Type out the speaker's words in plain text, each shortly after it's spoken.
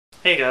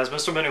Hey guys,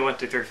 Mr.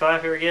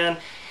 Mooney1235 here again.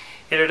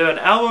 Here to do an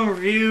album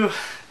review,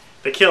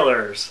 The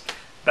Killers,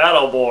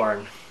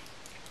 Battleborn.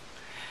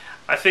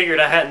 I figured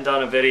I hadn't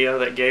done a video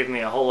that gave me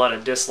a whole lot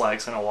of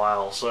dislikes in a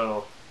while,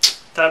 so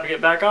time to get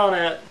back on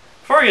it.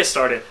 Before I get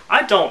started,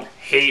 I don't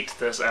hate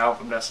this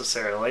album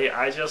necessarily,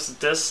 I just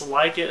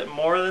dislike it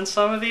more than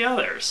some of the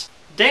others.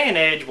 Day and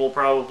Age will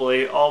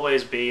probably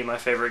always be my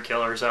favorite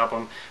Killers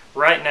album,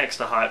 right next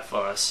to Hot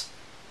Fuss.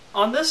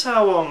 On this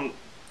album,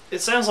 it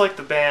sounds like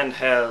the band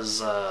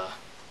has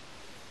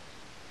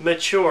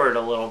matured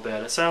a little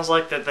bit. It sounds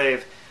like that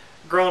they've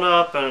grown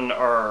up and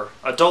are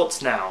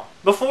adults now.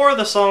 Before,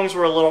 the songs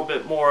were a little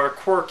bit more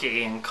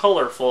quirky and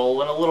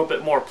colorful and a little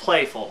bit more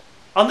playful.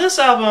 On this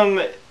album,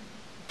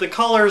 the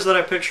colors that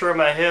I picture in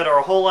my head are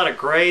a whole lot of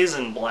grays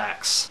and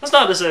blacks. That's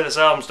not to say this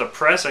album's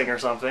depressing or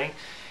something,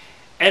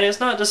 and it's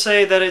not to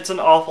say that it's an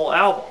awful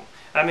album.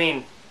 I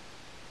mean,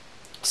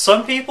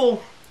 some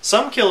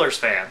Killers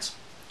fans,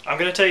 I'm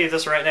going to tell you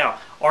this right now,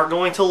 are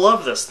going to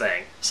love this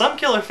thing. Some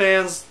Killer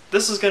fans,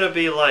 this is going to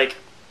be like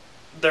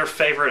their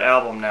favorite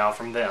album now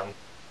from them.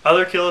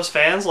 Other Killers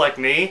fans, like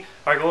me,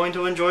 are going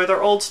to enjoy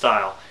their old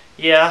style.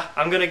 Yeah,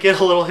 I'm going to get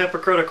a little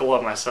hypocritical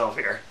of myself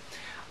here.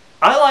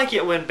 I like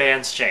it when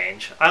bands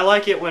change. I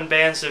like it when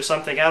bands do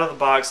something out of the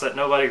box that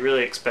nobody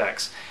really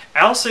expects.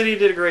 Owl City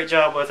did a great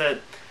job with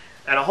it,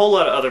 and a whole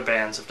lot of other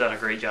bands have done a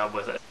great job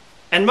with it.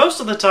 And most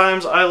of the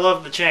times, I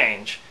love the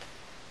change.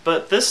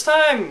 But this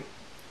time,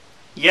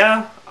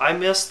 yeah, I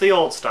miss the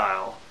old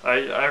style.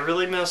 I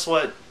really miss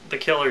what the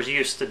Killers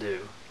used to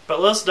do.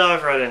 But let's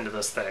dive right into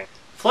this thing.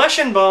 Flesh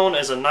and Bone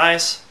is a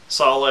nice,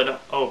 solid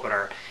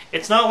opener.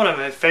 It's not one of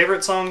my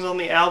favorite songs on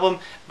the album,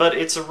 but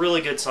it's a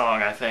really good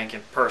song, I think,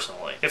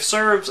 personally. It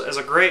serves as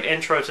a great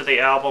intro to the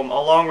album,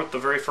 along with the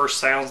very first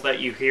sounds that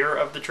you hear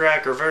of the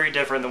track are very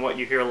different than what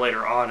you hear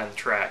later on in the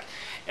track.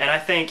 And I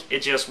think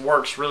it just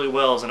works really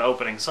well as an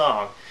opening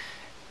song.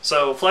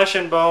 So, Flesh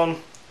and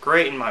Bone,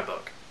 great in my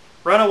book.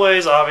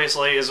 Runaways,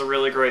 obviously, is a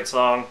really great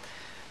song.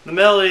 The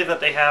melody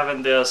that they have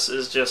in this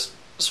is just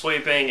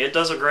sweeping. It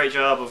does a great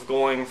job of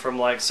going from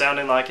like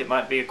sounding like it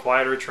might be a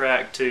quieter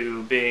track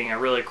to being a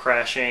really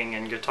crashing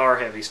and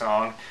guitar-heavy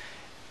song.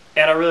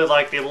 And I really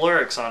like the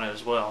lyrics on it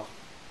as well.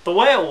 The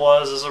Way It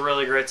Was is a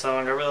really great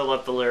song. I really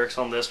love the lyrics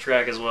on this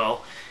track as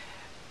well.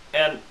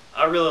 And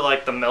I really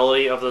like the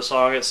melody of the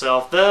song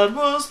itself. That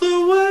was the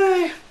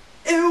way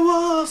it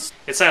was.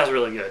 It sounds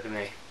really good to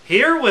me.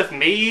 Here With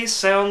Me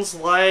sounds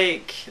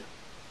like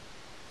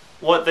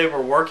what they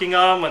were working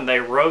on when they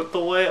wrote The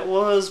Way It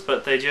Was,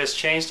 but they just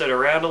changed it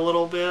around a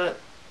little bit.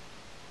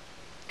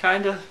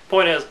 Kinda.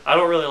 Point is, I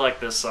don't really like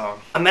this song.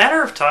 A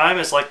Matter of Time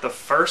is like the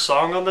first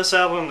song on this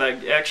album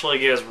that actually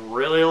gets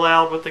really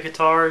loud with the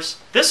guitars.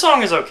 This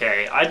song is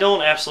okay. I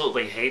don't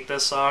absolutely hate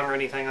this song or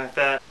anything like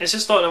that. It's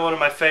just not one of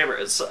my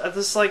favorites.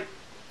 It's like...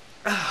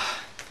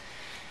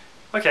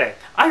 Okay,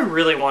 I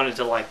really wanted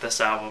to like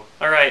this album.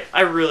 Alright, I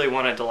really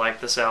wanted to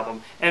like this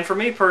album. And for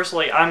me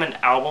personally, I'm an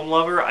album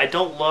lover. I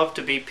don't love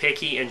to be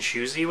picky and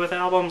choosy with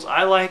albums.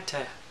 I like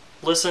to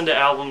listen to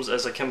albums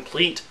as a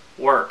complete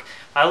work.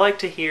 I like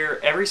to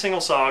hear every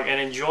single song and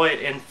enjoy it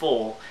in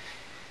full.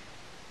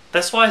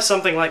 That's why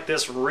something like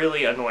this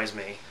really annoys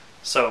me.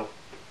 So,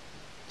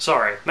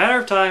 sorry. Matter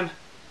of Time,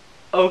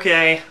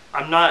 okay.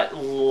 I'm not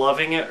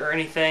loving it or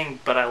anything,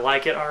 but I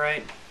like it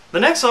alright. The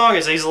next song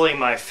is easily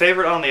my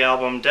favorite on the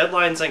album,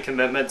 Deadlines and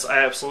Commitments. I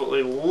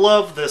absolutely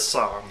love this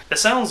song. It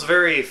sounds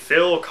very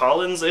Phil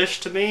Collins-ish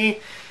to me.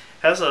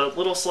 Has a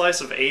little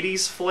slice of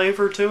 80s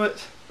flavor to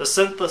it. The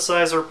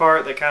synthesizer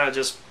part that kind of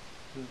just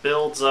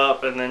builds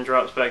up and then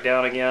drops back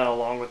down again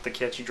along with the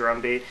catchy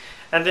drum beat.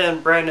 And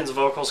then Brandon's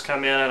vocals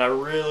come in and I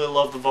really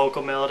love the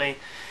vocal melody.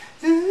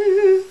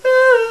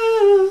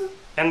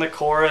 And the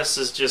chorus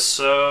is just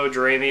so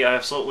dreamy. I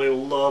absolutely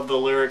love the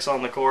lyrics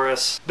on the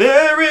chorus.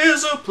 There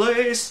is a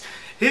place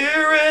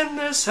here in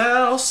this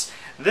house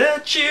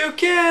that you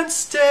can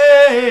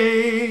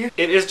stay.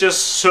 It is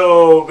just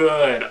so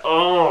good.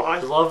 Oh, I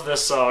love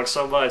this song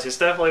so much. It's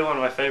definitely one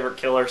of my favorite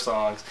Killer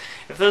songs.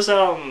 If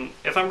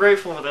I'm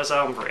grateful for this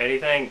album for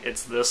anything,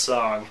 it's this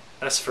song.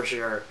 That's for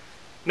sure.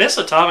 Miss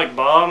Atomic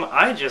Bomb,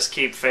 I just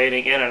keep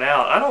fading in and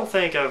out. I don't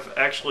think I've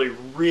actually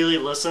really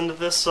listened to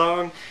this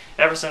song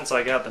ever since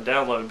I got the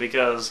download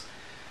because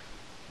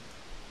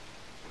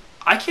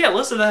I can't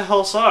listen to that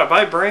whole song.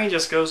 My brain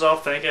just goes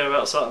off thinking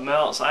about something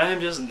else. I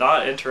am just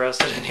not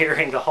interested in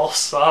hearing the whole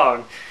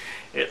song.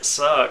 It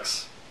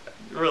sucks.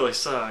 It really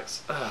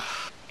sucks.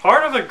 Ugh.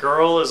 Part of a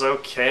Girl is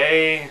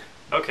okay.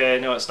 Okay,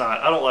 no it's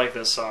not. I don't like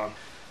this song.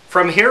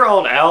 From Here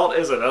On Out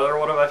is another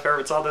one of my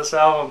favorites on this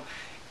album.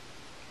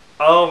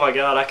 Oh my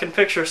god, I can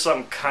picture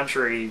some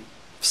country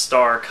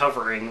star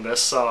covering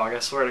this song, I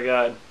swear to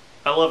god.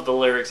 I love the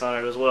lyrics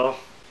on it as well.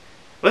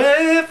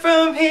 Well,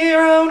 from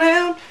here on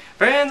out,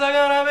 friends are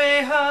gonna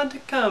be hard to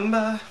come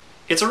by.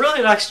 It's a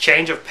really nice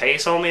change of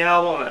pace on the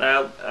album, and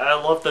I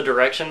love the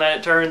direction that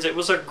it turns. It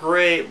was a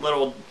great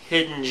little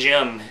hidden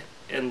gem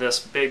in this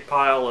big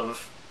pile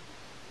of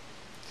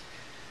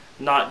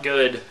not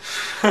good.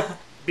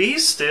 Be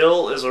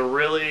Still is a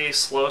really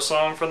slow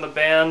song from the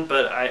band,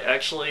 but I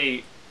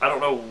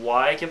don't know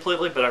why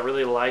completely, but I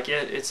really like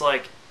it. It's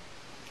like,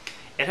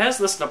 it has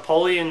this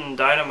Napoleon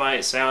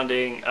Dynamite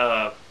sounding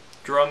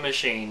drum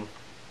machine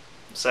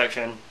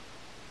section,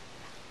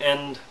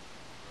 and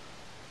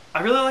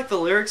I really like the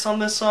lyrics on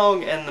this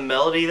song and the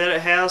melody that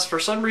it has. For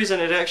some reason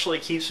it actually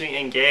keeps me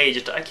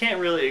engaged. I can't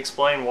really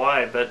explain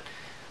why, but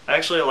I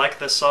actually like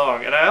this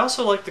song. And I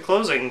also like the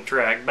closing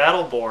track,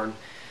 Battleborn.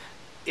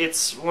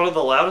 It's one of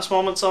the loudest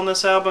moments on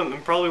this album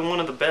and probably one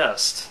of the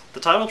best. The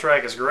title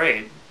track is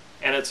great,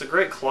 and it's a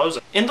great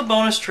closer. In the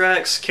bonus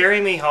tracks,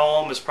 Carry Me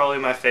Home is probably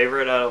my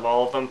favorite out of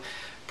all of them.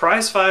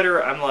 Prize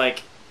Fighter, I'm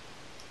like,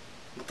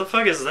 what the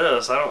fuck is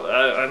this?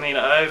 I mean,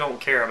 I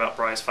don't care about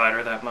Prize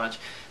Fighter that much.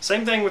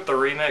 Same thing with the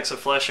remix of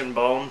Flesh and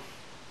Bone.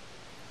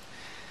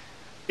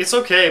 It's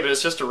okay, but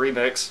it's just a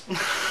remix.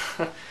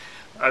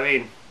 I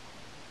mean,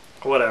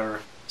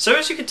 whatever. So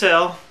as you can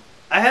tell,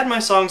 I had my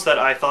songs that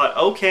I thought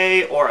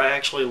okay or I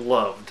actually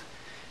loved.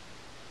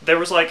 There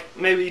was like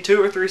maybe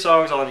 2 or 3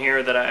 songs on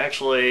here that I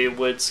actually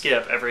would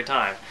skip every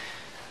time.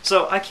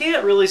 So I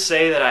can't really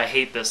say that I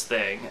hate this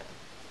thing.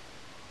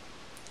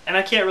 And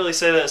I can't really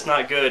say that it's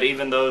not good,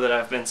 even though that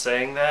I've been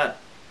saying that.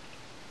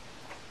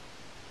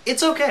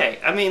 It's okay.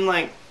 I mean,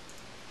 like,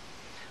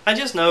 I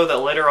just know that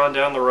later on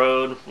down the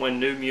road, when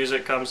new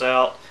music comes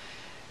out,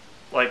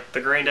 like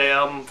the Green Day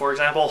album, for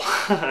example,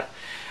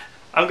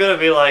 I'm gonna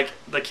be like,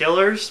 The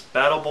Killers,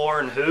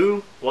 Battleborn,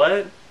 who?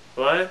 What?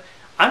 What?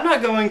 I'm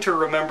not going to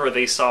remember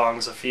these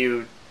songs a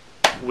few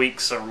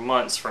weeks or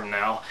months from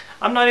now.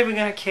 I'm not even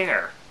gonna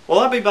care. Will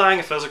I be buying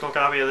a physical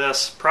copy of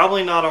this?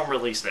 Probably not on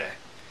release day.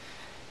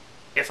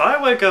 If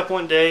I wake up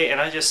one day and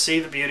I just see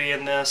the beauty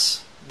in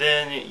this,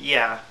 then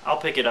yeah, I'll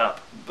pick it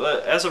up.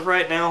 But as of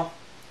right now,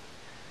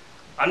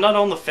 I'm not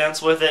on the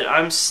fence with it.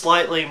 I'm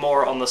slightly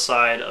more on the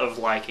side of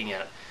liking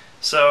it.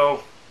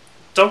 So,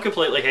 don't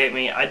completely hate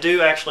me. I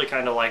do actually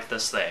kind of like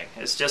this thing.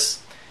 It's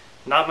just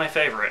not my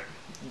favorite.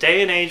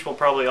 Day and Age will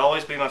probably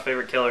always be my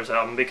favorite Killers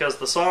album because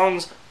the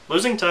songs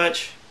Losing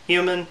Touch,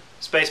 Human,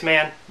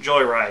 Spaceman,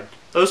 Joyride,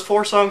 those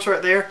 4 songs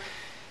right there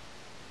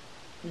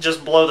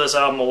just blow this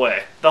album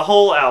away. The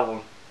whole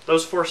album,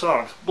 those 4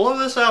 songs, blow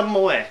this album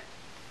away.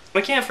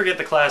 We can't forget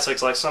the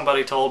classics like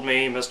Somebody Told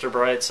Me, Mr.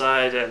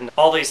 Brightside, and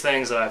all these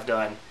things that I've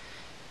done.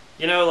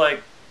 You know,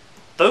 like,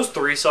 those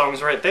 3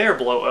 songs right there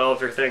blow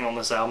everything on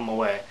this album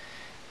away.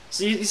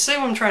 So you see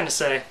what I'm trying to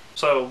say?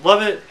 So,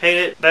 love it, hate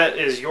it, that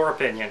is your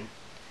opinion.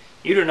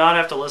 You do not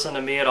have to listen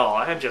to me at all.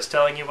 I am just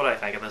telling you what I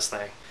think of this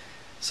thing.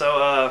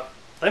 So,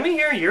 let me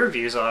hear your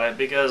views on it,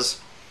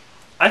 because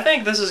I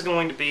think this is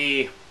going to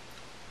be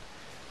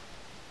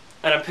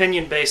an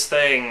opinion-based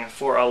thing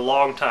for a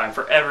long time,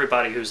 for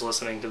everybody who's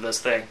listening to this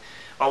thing.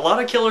 A lot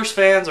of Killers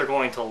fans are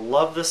going to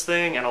love this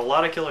thing, and a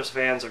lot of Killers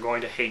fans are going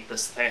to hate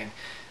this thing.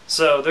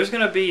 So there's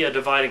going to be a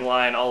dividing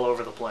line all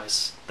over the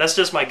place. That's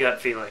just my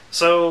gut feeling.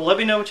 So let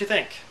me know what you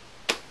think.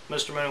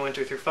 Mr. Moon 1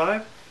 2 3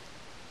 5.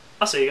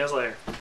 I'll see you guys later.